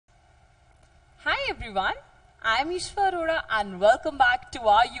everyone, I am Ishwa Arora and welcome back to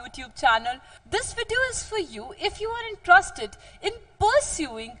our YouTube channel. This video is for you if you are interested in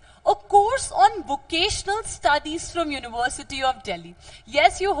pursuing a course on vocational studies from University of Delhi.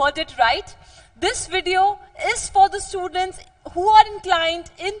 Yes, you heard it right. This video is for the students who are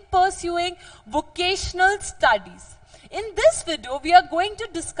inclined in pursuing vocational studies. In this video, we are going to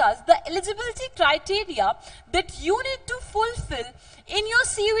discuss the eligibility criteria that you need to fulfill in your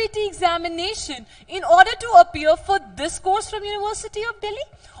CUET examination in order to appear for this course from University of Delhi.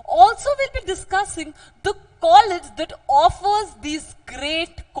 Also, we'll be discussing the college that offers these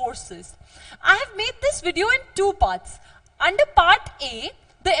great courses. I have made this video in two parts. Under part A,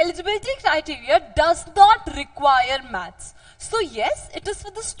 the eligibility criteria does not require maths. So yes, it is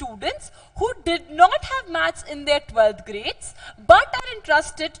for the students who did not have maths in their 12th grades but are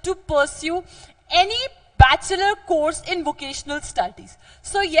interested to pursue any bachelor course in vocational studies.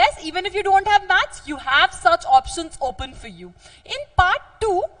 So yes, even if you don't have maths, you have such options open for you. In part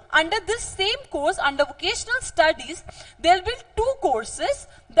 2, under this same course, under vocational studies, there will be two courses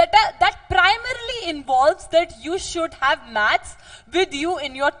that primarily involves that you should have maths with you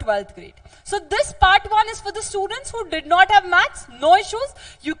in your 12th grade. So this part 1 is for the students who did not have maths, no issues,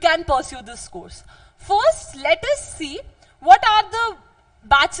 you can pursue this course. First, let us see what are the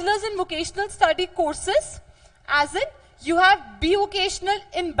bachelor's in vocational study courses. As in, you have B vocational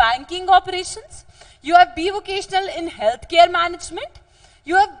in banking operations, you have B vocational in healthcare management,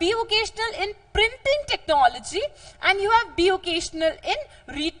 you have B vocational in printing technology, and you have B vocational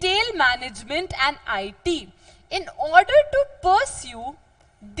in retail management and IT. In order to pursue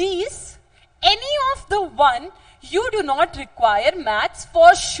these, any of the one, you do not require maths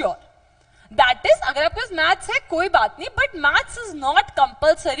for sure. That is, अगर आपके पास maths है कोई बात नहीं, but maths is not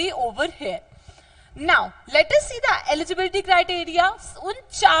compulsory over here. Now, let us see the eligibility criteria. उन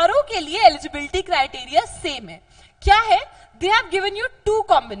चारों के लिए eligibility criteria same है. क्या है? They have given you two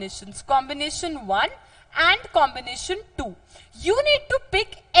combinations, combination 1 and combination 2. You need to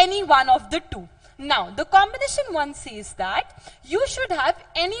pick any one of the two. Now, the combination 1 says that you should have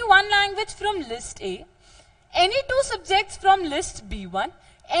any one language from list A, any two subjects from list B1,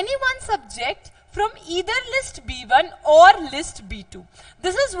 any one subject from either list B1 or list B2.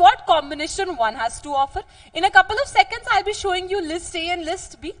 This is what combination 1 has to offer. In a couple of seconds, I'll be showing you list A and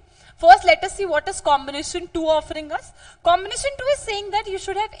list B. First, let us see what is combination 2 offering us. Combination 2 is saying that you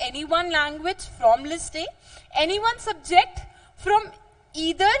should have any one language from list A, any one subject from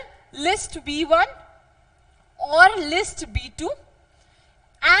either list B1 or list B2,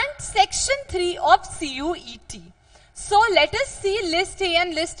 and section 3 of CUET. So let us see list A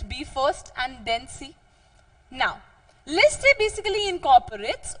and list B first and then see. Now, list A basically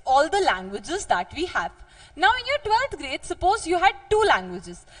incorporates all the languages that we have. Now in your 12th grade, suppose you had two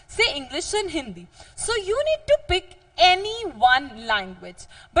languages, say English and Hindi. So you need to pick any one language.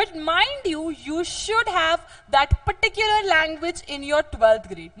 But mind you, you should have that particular language in your 12th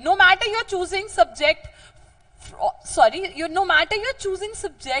grade. No matter you're choosing subject, no matter you're choosing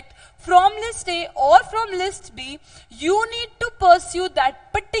subject from list A or from list B, you need to pursue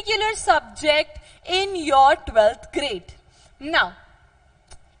that particular subject in your 12th grade. Now,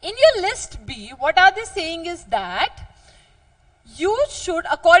 in your list B, what are they saying is that you should,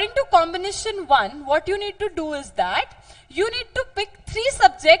 according to combination 1, what you need to do is that you need to pick 3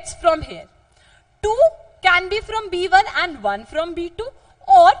 subjects from here. 2 can be from B1 and 1 from B2,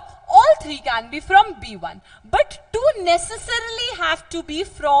 or all 3 can be from B1. But 2 necessarily have to be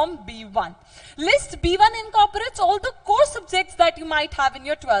from B1. List B1 incorporates all the core subjects that you might have in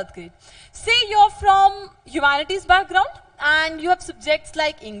your 12th grade. Say you're from humanities background and you have subjects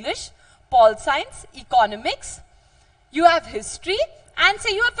like English, Pol Science, Economics, you have history, and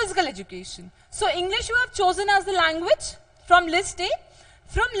say you have physical education. So English you have chosen as the language from list A.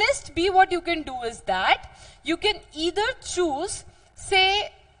 From list B, what you can do is that you can either choose,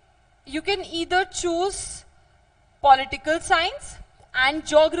 political science and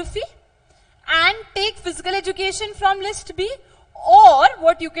geography and take physical education from list B, or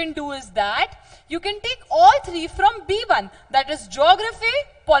what you can do is that you can take all 3 from B1, that is geography,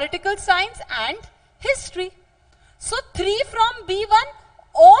 political science and history. So 3 from B1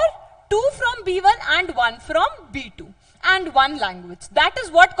 or 2 from B1 and 1 from B2 and one language. That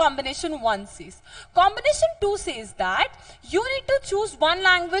is what combination 1 says. Combination 2 says that you need to choose one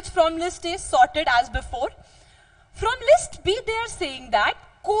language from list A, sorted as before. From list B, they are saying that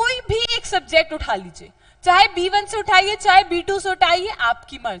कोई भी एक subject उठा लीजिए, चाहे B1 से उठाइए चाहे B2 से उठाइए,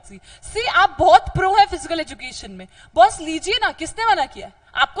 आपकी मर्जी। सी आप बहुत प्रो है फिजिकल एजुकेशन में, बॉस लीजिए ना, किसने मना किया?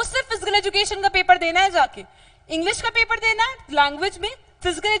 आपको सिर्फ फिजिकल एजुकेशन का पेपर देना है, जाके इंग्लिश का पेपर देना है, लैंग्वेज में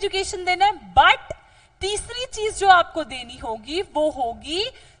फिजिकल एजुकेशन देना है, बट तीसरी चीज जो आपको देनी होगी वो होगी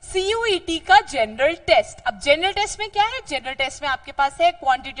CUET का जनरल टेस्ट. अब जनरल टेस्ट में क्या है? जनरल टेस्ट में आपके पास है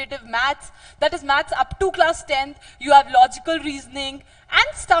quantitative maths, that is maths up to class 10th, you have logical reasoning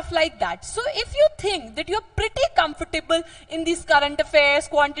and stuff like that. So if you think that you're pretty comfortable in these current affairs,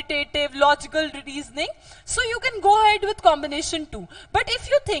 quantitative, logical reasoning, so you can go ahead with combination 2. But if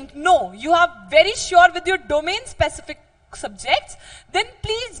you think no, you are very sure with your domain specific subjects, then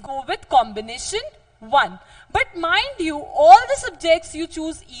please go with combination 1. But mind you, all the subjects you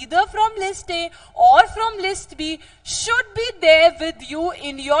choose either from list A or from list B should be there with you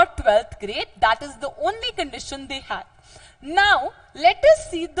in your 12th grade. That is the only condition they have. Now, let us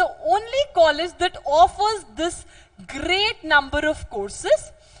see the only college that offers this great number of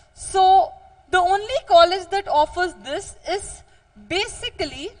courses. So, the only college that offers this is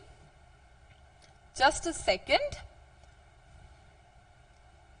basically, just a second.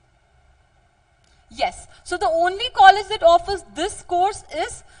 Yes, so the only college that offers this course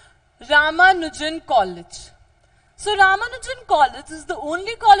is Ramanujan College. So Ramanujan College is the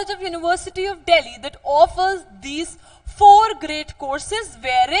only college of University of Delhi that offers these 4 great courses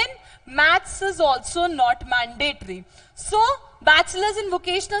wherein maths is also not mandatory. So bachelor's in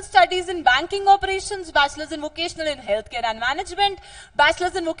vocational studies in banking operations, bachelor's in vocational in healthcare and management,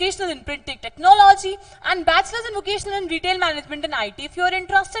 bachelor's in vocational in printing technology, and bachelor's in vocational in retail management and IT. If you are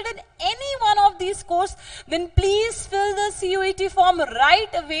interested in any one of these courses, then please fill the CUET form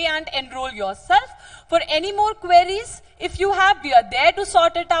right away and enroll yourself. For any more queries, if you have, we are there to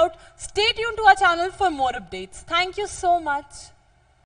sort it out. Stay tuned to our channel for more updates. Thank you so much.